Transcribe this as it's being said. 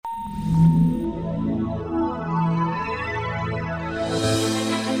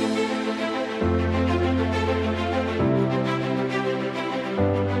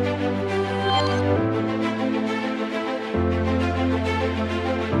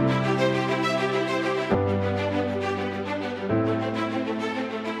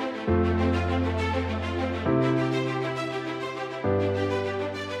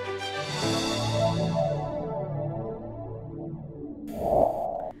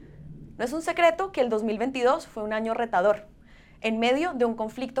No es un secreto que el 2022 fue un año retador. En medio de un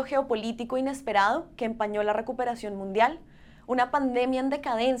conflicto geopolítico inesperado que empañó la recuperación mundial, una pandemia en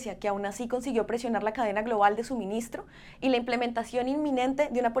decadencia que aún así consiguió presionar la cadena global de suministro y la implementación inminente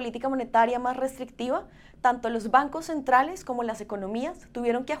de una política monetaria más restrictiva, tanto los bancos centrales como las economías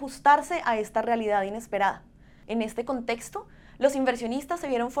tuvieron que ajustarse a esta realidad inesperada. En este contexto, los inversionistas se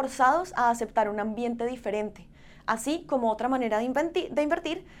vieron forzados a aceptar un ambiente diferente, así como otra manera de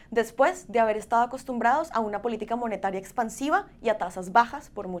invertir después de haber estado acostumbrados a una política monetaria expansiva y a tasas bajas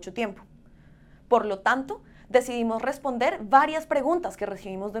por mucho tiempo. Por lo tanto, decidimos responder varias preguntas que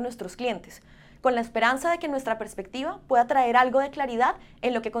recibimos de nuestros clientes, con la esperanza de que nuestra perspectiva pueda traer algo de claridad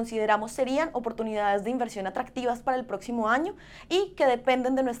en lo que consideramos serían oportunidades de inversión atractivas para el próximo año y que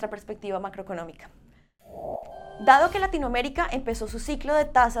dependen de nuestra perspectiva macroeconómica. Dado que Latinoamérica empezó su ciclo de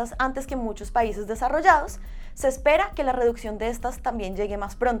tasas antes que muchos países desarrollados, se espera que la reducción de estas también llegue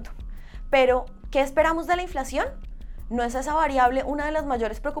más pronto. Pero, ¿qué esperamos de la inflación? ¿No es esa variable una de las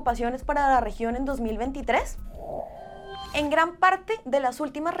mayores preocupaciones para la región en 2023? En gran parte de las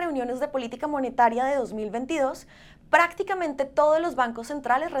últimas reuniones de política monetaria de 2022, prácticamente todos los bancos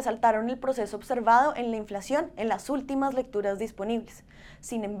centrales resaltaron el proceso observado en la inflación en las últimas lecturas disponibles.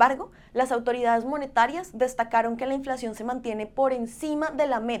 Sin embargo, las autoridades monetarias destacaron que la inflación se mantiene por encima de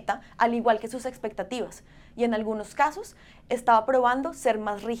la meta, al igual que sus expectativas, y en algunos casos estaba probando ser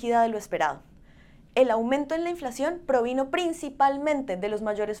más rígida de lo esperado. El aumento en la inflación provino principalmente de los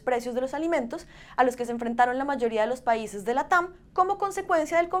mayores precios de los alimentos a los que se enfrentaron la mayoría de los países de la TAM como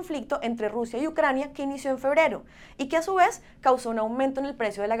consecuencia del conflicto entre Rusia y Ucrania que inició en febrero y que a su vez causó un aumento en el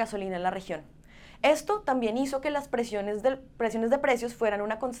precio de la gasolina en la región. Esto también hizo que las presiones de precios fueran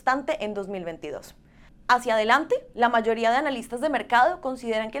una constante en 2022. Hacia adelante, la mayoría de analistas de mercado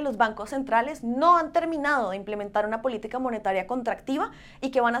consideran que los bancos centrales no han terminado de implementar una política monetaria contractiva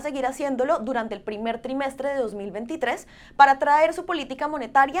y que van a seguir haciéndolo durante el primer trimestre de 2023 para traer su política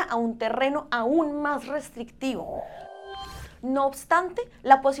monetaria a un terreno aún más restrictivo. No obstante,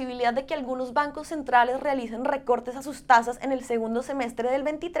 la posibilidad de que algunos bancos centrales realicen recortes a sus tasas en el segundo semestre del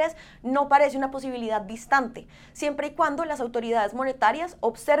 23 no parece una posibilidad distante, siempre y cuando las autoridades monetarias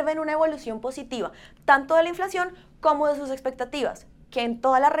observen una evolución positiva, tanto de la inflación como de sus expectativas, que en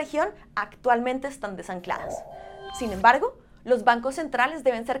toda la región actualmente están desancladas. Sin embargo, los bancos centrales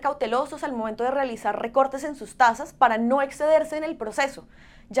deben ser cautelosos al momento de realizar recortes en sus tasas para no excederse en el proceso,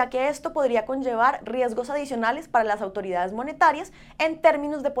 ya que esto podría conllevar riesgos adicionales para las autoridades monetarias en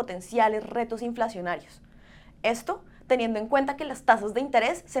términos de potenciales retos inflacionarios. Esto teniendo en cuenta que las tasas de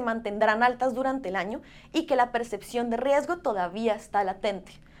interés se mantendrán altas durante el año y que la percepción de riesgo todavía está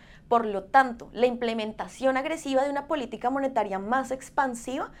latente. Por lo tanto, la implementación agresiva de una política monetaria más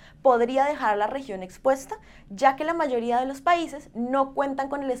expansiva podría dejar a la región expuesta, ya que la mayoría de los países no cuentan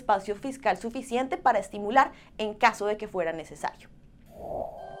con el espacio fiscal suficiente para estimular en caso de que fuera necesario.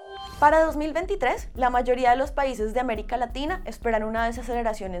 Para 2023, la mayoría de los países de América Latina esperan una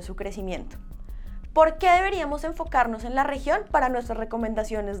desaceleración en su crecimiento. ¿Por qué deberíamos enfocarnos en la región para nuestras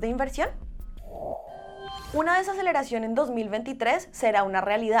recomendaciones de inversión? Una desaceleración en 2023 será una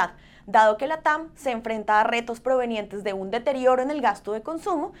realidad, dado que la TAM se enfrenta a retos provenientes de un deterioro en el gasto de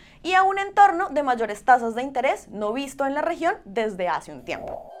consumo y a un entorno de mayores tasas de interés no visto en la región desde hace un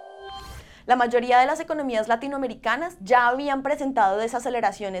tiempo. La mayoría de las economías latinoamericanas ya habían presentado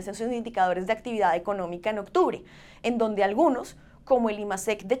desaceleraciones en sus indicadores de actividad económica en octubre, en donde algunos, como el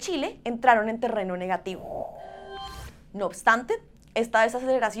IMASEC de Chile, entraron en terreno negativo. No obstante, esta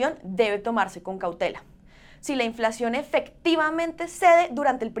desaceleración debe tomarse con cautela. Si la inflación efectivamente cede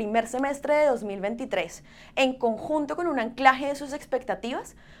durante el primer semestre de 2023, en conjunto con un anclaje de sus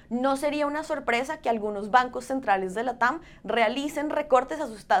expectativas, no sería una sorpresa que algunos bancos centrales de la TAM realicen recortes a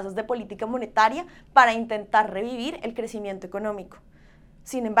sus tasas de política monetaria para intentar revivir el crecimiento económico.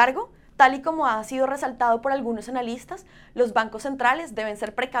 Sin embargo, tal y como ha sido resaltado por algunos analistas, los bancos centrales deben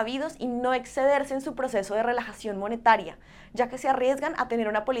ser precavidos y no excederse en su proceso de relajación monetaria, ya que se arriesgan a tener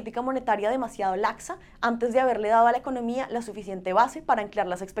una política monetaria demasiado laxa antes de haberle dado a la economía la suficiente base para anclar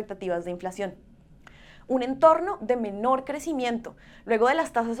las expectativas de inflación. Un entorno de menor crecimiento, luego de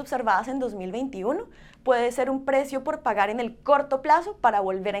las tasas observadas en 2021, puede ser un precio por pagar en el corto plazo para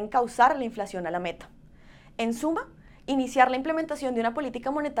volver a encauzar la inflación a la meta. En suma, iniciar la implementación de una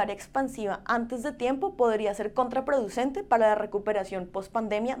política monetaria expansiva antes de tiempo podría ser contraproducente para la recuperación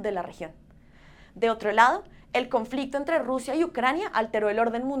post-pandemia de la región. De otro lado, el conflicto entre Rusia y Ucrania alteró el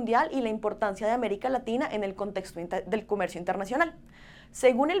orden mundial y la importancia de América Latina en el contexto del comercio internacional.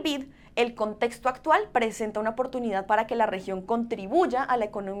 Según el BID, el contexto actual presenta una oportunidad para que la región contribuya a la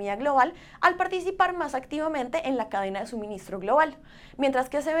economía global al participar más activamente en la cadena de suministro global, mientras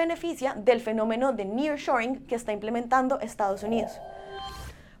que se beneficia del fenómeno de nearshoring que está implementando Estados Unidos.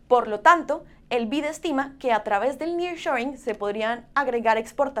 Por lo tanto, el BID estima que a través del nearshoring se podrían agregar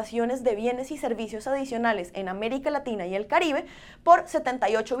exportaciones de bienes y servicios adicionales en América Latina y el Caribe por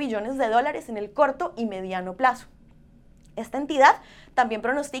 78 billones de dólares en el corto y mediano plazo. Esta entidad también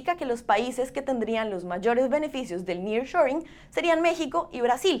pronostica que los países que tendrían los mayores beneficios del nearshoring serían México y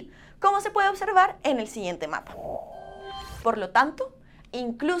Brasil, como se puede observar en el siguiente mapa. Por lo tanto,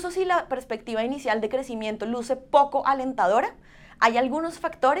 incluso si la perspectiva inicial de crecimiento luce poco alentadora, hay algunos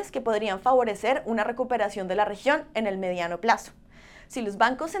factores que podrían favorecer una recuperación de la región en el mediano plazo. Si los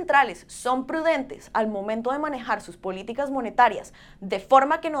bancos centrales son prudentes al momento de manejar sus políticas monetarias de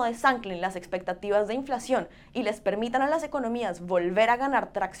forma que no desanclen las expectativas de inflación y les permitan a las economías volver a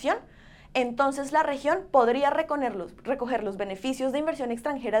ganar tracción, entonces la región podría recoger los beneficios de inversión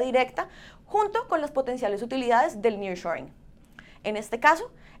extranjera directa junto con las potenciales utilidades del nearshoring. En este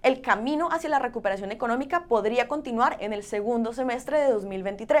caso, el camino hacia la recuperación económica podría continuar en el segundo semestre de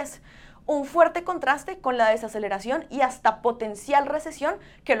 2023, un fuerte contraste con la desaceleración y hasta potencial recesión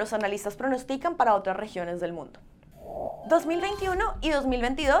que los analistas pronostican para otras regiones del mundo. 2021 y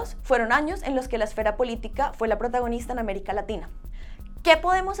 2022 fueron años en los que la esfera política fue la protagonista en América Latina. ¿Qué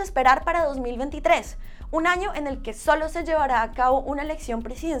podemos esperar para 2023? ¿Un año en el que solo se llevará a cabo una elección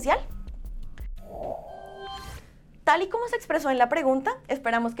presidencial? Tal y como se expresó en la pregunta,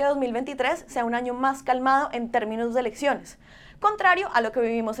 esperamos que 2023 sea un año más calmado en términos de elecciones, contrario a lo que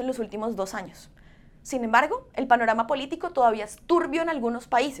vivimos en los últimos 2 años. Sin embargo, el panorama político todavía es turbio en algunos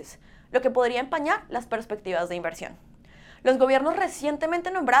países, lo que podría empañar las perspectivas de inversión. Los gobiernos recientemente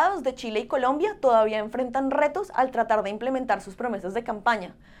nombrados de Chile y Colombia todavía enfrentan retos al tratar de implementar sus promesas de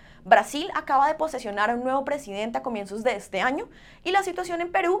campaña. Brasil acaba de posesionar a un nuevo presidente a comienzos de este año y la situación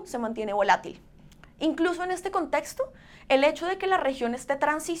en Perú se mantiene volátil. Incluso en este contexto, el hecho de que la región esté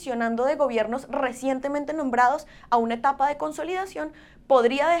transicionando de gobiernos recientemente nombrados a una etapa de consolidación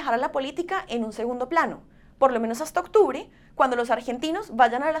podría dejar a la política en un segundo plano, por lo menos hasta octubre, cuando los argentinos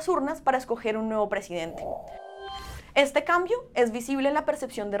vayan a las urnas para escoger un nuevo presidente. Este cambio es visible en la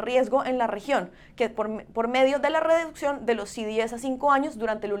percepción de riesgo en la región, que por medio de la reducción de los CDS a 5 años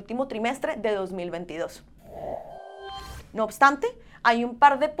durante el último trimestre de 2022. No obstante, hay un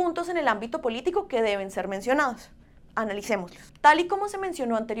par de puntos en el ámbito político que deben ser mencionados. Analicémoslos. Tal y como se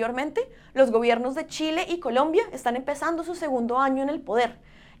mencionó anteriormente, los gobiernos de Chile y Colombia están empezando su segundo año en el poder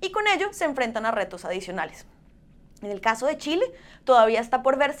y con ello se enfrentan a retos adicionales. En el caso de Chile, todavía está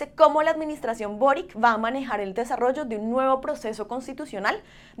por verse cómo la administración Boric va a manejar el desarrollo de un nuevo proceso constitucional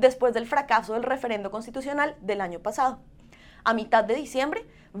después del fracaso del referendo constitucional del año pasado. A mitad de diciembre,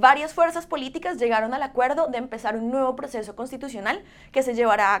 varias fuerzas políticas llegaron al acuerdo de empezar un nuevo proceso constitucional que se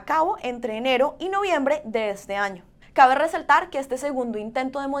llevará a cabo entre enero y noviembre de este año. Cabe resaltar que este segundo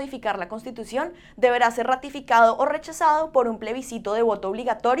intento de modificar la Constitución deberá ser ratificado o rechazado por un plebiscito de voto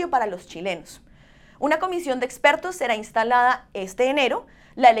obligatorio para los chilenos. Una comisión de expertos será instalada este enero,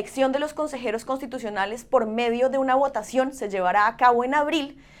 la elección de los consejeros constitucionales por medio de una votación se llevará a cabo en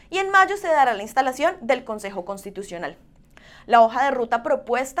abril y en mayo se dará la instalación del Consejo Constitucional. La hoja de ruta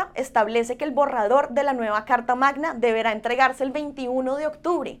propuesta establece que el borrador de la nueva Carta Magna deberá entregarse el 21 de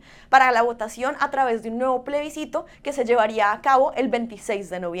octubre para la votación a través de un nuevo plebiscito que se llevaría a cabo el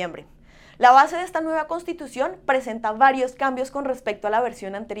 26 de noviembre. La base de esta nueva Constitución presenta varios cambios con respecto a la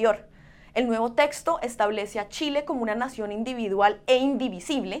versión anterior. El nuevo texto establece a Chile como una nación individual e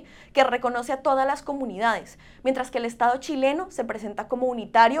indivisible que reconoce a todas las comunidades, mientras que el Estado chileno se presenta como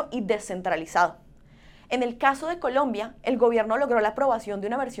unitario y descentralizado. En el caso de Colombia, el gobierno logró la aprobación de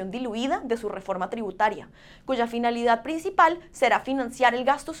una versión diluida de su reforma tributaria, cuya finalidad principal será financiar el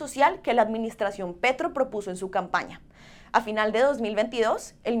gasto social que la administración Petro propuso en su campaña. A final de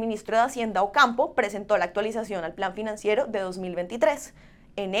 2022, el ministro de Hacienda Ocampo presentó la actualización al Plan Financiero de 2023.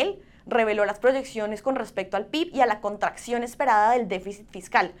 En él, reveló las proyecciones con respecto al PIB y a la contracción esperada del déficit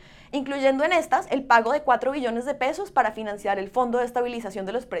fiscal, incluyendo en estas el pago de 4 billones de pesos para financiar el Fondo de Estabilización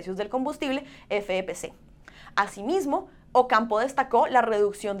de los Precios del Combustible, FEPC. Asimismo, Ocampo destacó la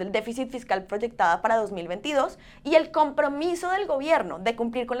reducción del déficit fiscal proyectada para 2022 y el compromiso del gobierno de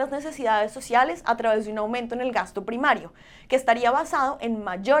cumplir con las necesidades sociales a través de un aumento en el gasto primario, que estaría basado en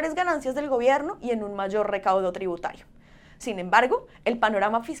mayores ganancias del gobierno y en un mayor recaudo tributario. Sin embargo, el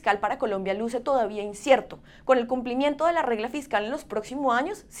panorama fiscal para Colombia luce todavía incierto, con el cumplimiento de la regla fiscal en los próximos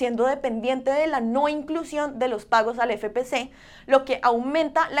años siendo dependiente de la no inclusión de los pagos al FPC, lo que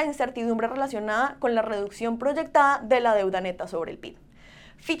aumenta la incertidumbre relacionada con la reducción proyectada de la deuda neta sobre el PIB.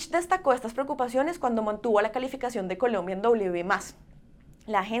 Fitch destacó estas preocupaciones cuando mantuvo la calificación de Colombia en W+.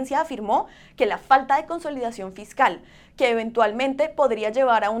 La agencia afirmó que la falta de consolidación fiscal, que eventualmente podría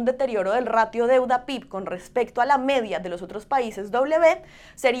llevar a un deterioro del ratio deuda-PIB con respecto a la media de los otros países W,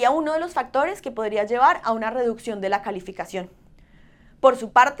 sería uno de los factores que podría llevar a una reducción de la calificación. Por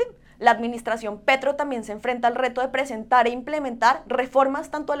su parte, la administración Petro también se enfrenta al reto de presentar e implementar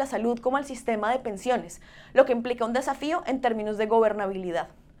reformas tanto a la salud como al sistema de pensiones, lo que implica un desafío en términos de gobernabilidad.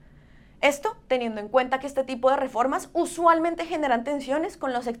 Esto teniendo en cuenta que este tipo de reformas usualmente generan tensiones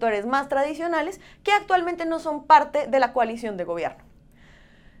con los sectores más tradicionales que actualmente no son parte de la coalición de gobierno.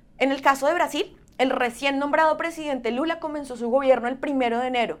 En el caso de Brasil, el recién nombrado presidente Lula comenzó su gobierno el 1 de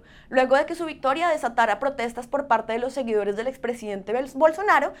enero, luego de que su victoria desatara protestas por parte de los seguidores del expresidente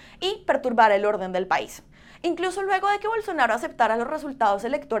Bolsonaro y perturbara el orden del país. Incluso luego de que Bolsonaro aceptara los resultados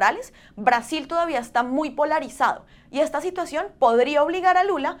electorales, Brasil todavía está muy polarizado y esta situación podría obligar a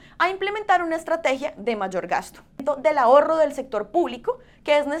Lula a implementar una estrategia de mayor gasto, del ahorro del sector público,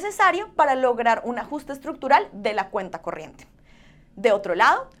 que es necesario para lograr un ajuste estructural de la cuenta corriente. De otro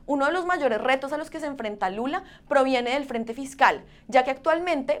lado, uno de los mayores retos a los que se enfrenta Lula proviene del frente fiscal, ya que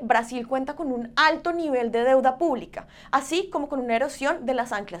actualmente Brasil cuenta con un alto nivel de deuda pública, así como con una erosión de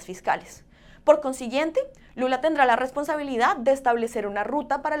las anclas fiscales. Por consiguiente, Lula tendrá la responsabilidad de establecer una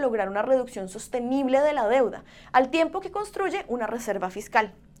ruta para lograr una reducción sostenible de la deuda, al tiempo que construye una reserva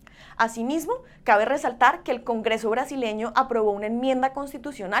fiscal. Asimismo, cabe resaltar que el Congreso brasileño aprobó una enmienda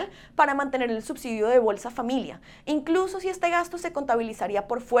constitucional para mantener el subsidio de Bolsa Familia, incluso si este gasto se contabilizaría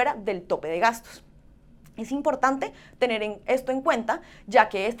por fuera del tope de gastos. Es importante tener esto en cuenta, ya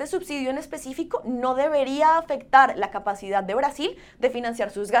que este subsidio en específico no debería afectar la capacidad de Brasil de financiar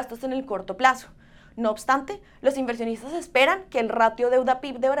sus gastos en el corto plazo. No obstante, los inversionistas esperan que el ratio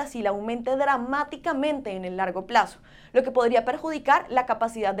deuda-PIB de Brasil aumente dramáticamente en el largo plazo, lo que podría perjudicar la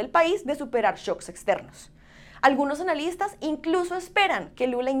capacidad del país de superar shocks externos. Algunos analistas incluso esperan que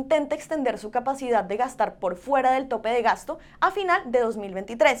Lula intente extender su capacidad de gastar por fuera del tope de gasto a final de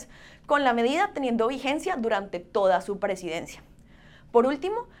 2023, con la medida teniendo vigencia durante toda su presidencia. Por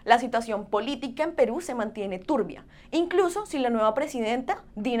último, la situación política en Perú se mantiene turbia, incluso si la nueva presidenta,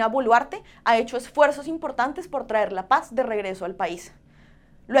 Dina Boluarte, ha hecho esfuerzos importantes por traer la paz de regreso al país.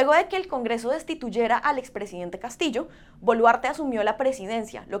 Luego de que el Congreso destituyera al expresidente Castillo, Boluarte asumió la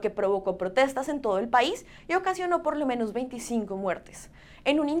presidencia, lo que provocó protestas en todo el país y ocasionó por lo menos 25 muertes.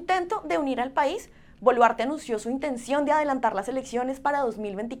 En un intento de unir al país, Boluarte anunció su intención de adelantar las elecciones para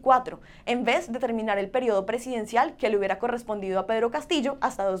 2024, en vez de terminar el periodo presidencial que le hubiera correspondido a Pedro Castillo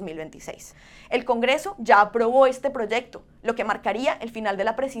hasta 2026. El Congreso ya aprobó este proyecto, lo que marcaría el final de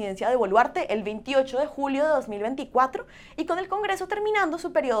la presidencia de Boluarte el 28 de julio de 2024 y con el Congreso terminando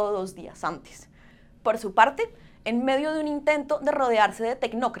su periodo 2 días antes. Por su parte, en medio de un intento de rodearse de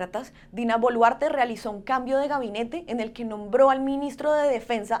tecnócratas, Dina Boluarte realizó un cambio de gabinete en el que nombró al ministro de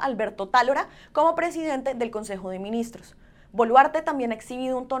Defensa, Alberto Tálora, como presidente del Consejo de Ministros. Boluarte también ha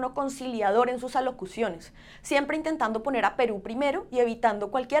exhibido un tono conciliador en sus alocuciones, siempre intentando poner a Perú primero y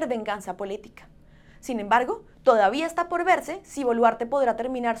evitando cualquier venganza política. Sin embargo, todavía está por verse si Boluarte podrá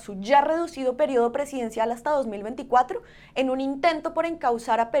terminar su ya reducido periodo presidencial hasta 2024 en un intento por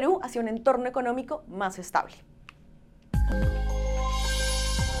encauzar a Perú hacia un entorno económico más estable.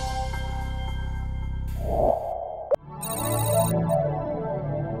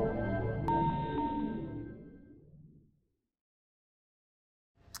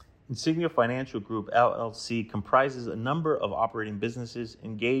 Insignia Financial Group, LLC, comprises a number of operating businesses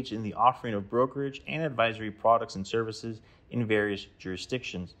engaged in the offering of brokerage and advisory products and services in various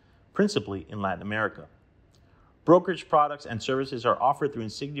jurisdictions, principally in Latin America. Brokerage products and services are offered through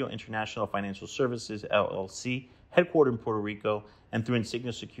Insignia International Financial Services, LLC, headquartered in Puerto Rico, and through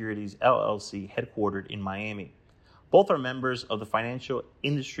Insignia Securities, LLC, headquartered in Miami. Both are members of the Financial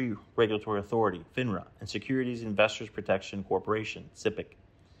Industry Regulatory Authority, FINRA, and Securities Investors Protection Corporation, SIPC.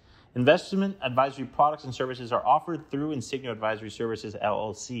 Investment advisory products and services are offered through Insignia Advisory Services,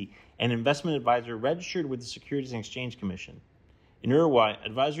 LLC, an investment advisor registered with the Securities and Exchange Commission. In Uruguay,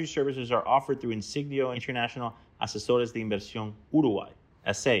 advisory services are offered through Insignia International Asesores de Inversión Uruguay,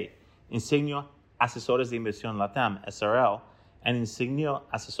 SA, Insignia Asesores de Inversión Latam, SRL, and Insignia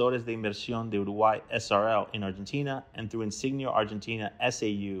Asesores de Inversión de Uruguay, SRL, in Argentina, and through Insignia Argentina,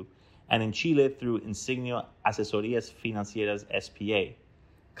 SAU, and in Chile through Insignia Asesorías Financieras, SPA.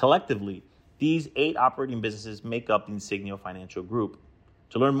 Collectively, these 8 operating businesses make up the Insignia Financial Group.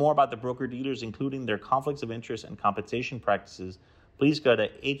 To learn more about the broker-dealers, including their conflicts of interest and compensation practices, please go to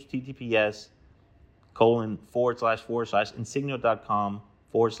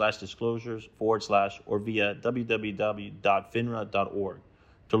https://insignia.com/disclosures/ or via www.finra.org.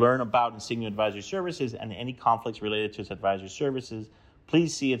 To learn about Insignia Advisory Services and any conflicts related to its advisory services,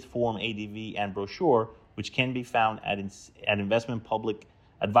 please see its Form ADV and brochure, which can be found at Investment Public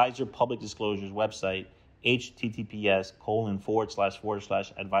Advisor Public Disclosure's website,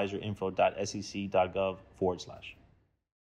 https://advisorinfo.sec.gov/.